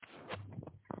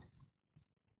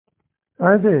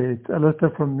Hi there, it's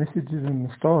Alistair from Messages in the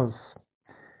Stars.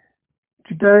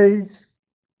 Today's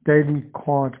daily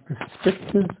card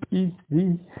perspective is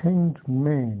the Hanged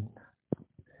Man.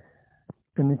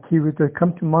 And the keywords that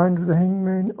come to mind with the Hanged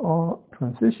Man are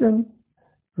transition,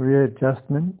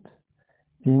 readjustment,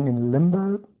 being in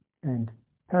limbo, and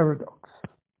paradox.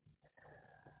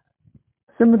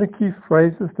 Some of the key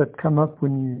phrases that come up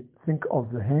when you think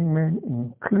of the Hanged Man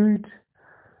include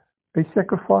a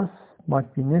sacrifice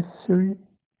might be necessary,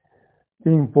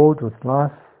 being bored with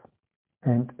life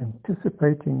and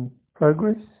anticipating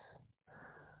progress,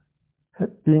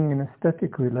 being in a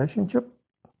static relationship,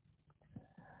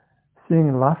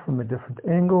 seeing life from a different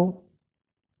angle,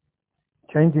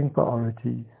 changing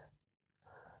priorities,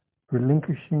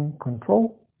 relinquishing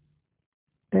control,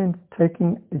 and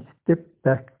taking a step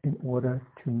back in order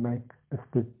to make a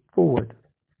step forward.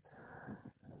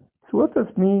 So what this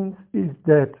means is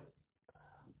that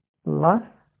life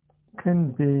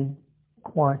can be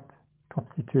quite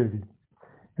topsy-turvy.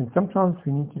 And sometimes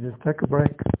we need to just take a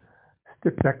break,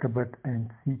 step back a bit, and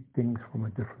see things from a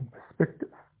different perspective.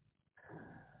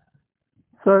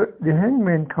 So the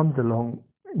Hangman comes along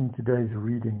in today's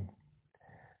reading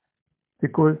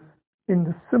because in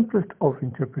the simplest of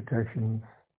interpretations,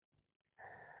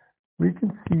 we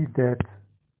can see that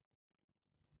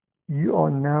you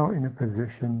are now in a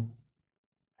position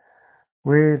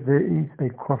where there is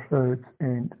a crossroads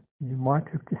and you might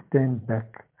have to stand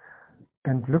back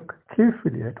and look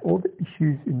carefully at all the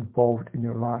issues involved in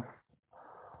your life.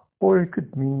 Or it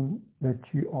could mean that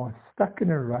you are stuck in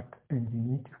a rut and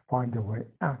you need to find a way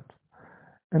out.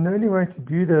 And the only way to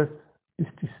do this is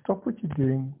to stop what you're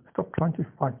doing, stop trying to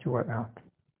fight your way out.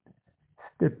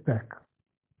 Step back.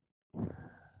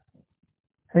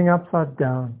 Hang upside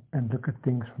down and look at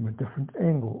things from a different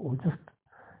angle, or just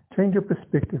change your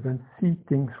perspective and see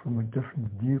things from a different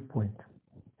viewpoint.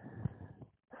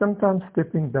 Sometimes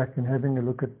stepping back and having a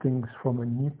look at things from a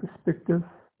new perspective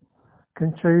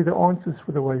can show you the answers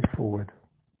for the way forward.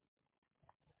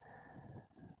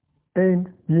 And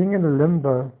being in a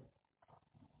limbo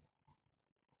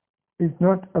is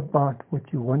not about what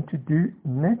you want to do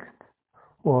next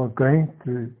or going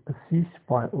through a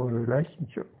ceasefire or a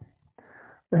relationship.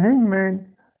 The Hangman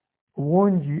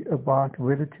warns you about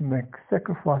whether to make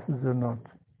sacrifices or not.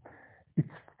 It's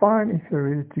fine if you're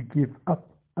ready to give up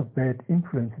a bad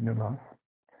influence in your life,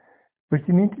 but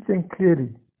you need to think clearly.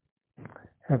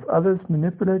 Have others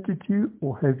manipulated you,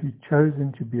 or have you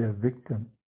chosen to be a victim?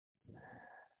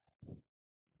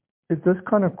 If this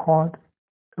kind of card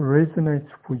resonates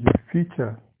for your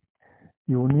future,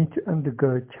 you will need to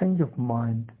undergo a change of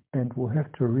mind and will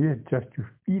have to readjust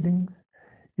your feelings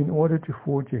in order to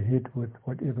forge ahead with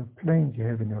whatever plans you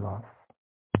have in your life.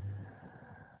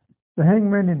 The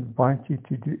Hangman invites you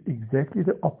to do exactly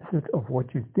the opposite of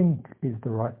what you think is the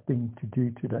right thing to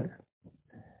do today.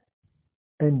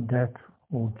 And that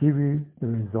will give you the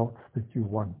results that you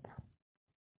want.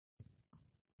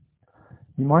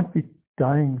 You might be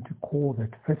dying to call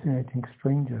that fascinating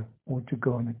stranger or to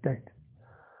go on a date,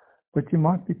 but you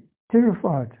might be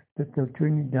terrified that they'll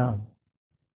turn you down.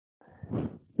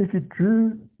 If you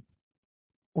drew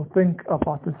or think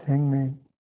about this Hangman,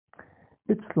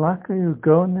 it's likely you'll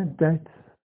go on a date,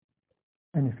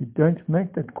 and if you don't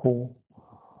make that call,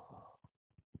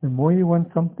 the more you want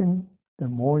something, the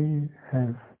more you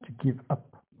have to give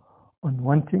up on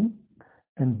wanting,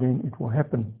 and then it will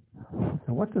happen.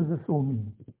 So what does this all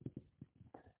mean?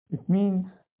 It means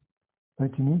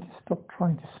that you need to stop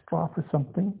trying to strive for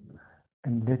something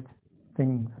and let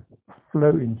things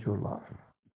flow into your life.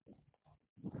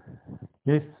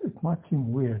 Yes, it might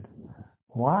seem weird.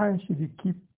 Why should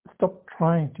you stop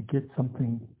trying to get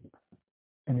something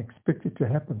and expect it to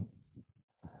happen?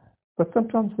 But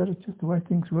sometimes that is just the way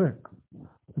things work.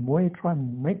 The more you try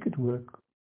and make it work,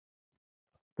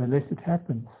 the less it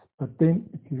happens. But then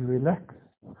if you relax,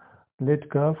 let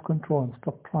go of control and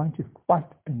stop trying to fight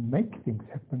and make things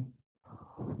happen,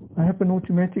 they happen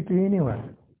automatically anyway.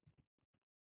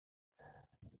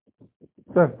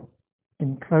 So,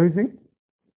 in closing,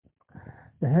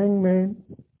 the Hangman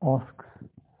asks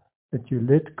that you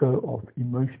let go of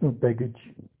emotional baggage,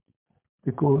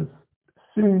 because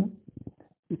soon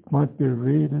it might be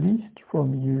released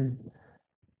from you,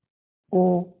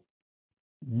 or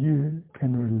you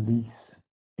can release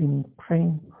any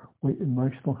pain or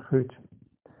emotional hurt,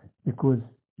 because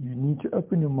you need to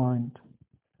open your mind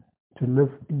to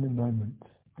live in the moment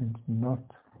and not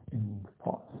in the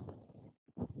past.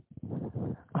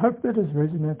 I hope that has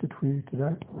resonated for you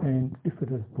today, and if it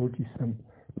has brought you some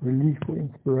relief or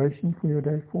inspiration for your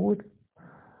day forward,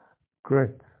 great.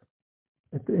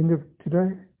 At the end of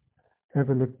today, have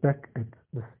a look back at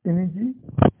this energy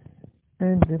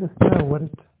and let us know what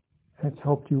it has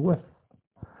helped you with.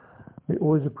 We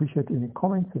always appreciate any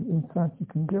comments and insights you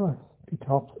can give us. It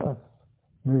helps us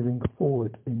moving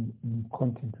forward in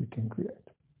content we can create.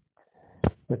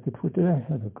 That's it for today.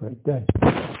 Have a great day.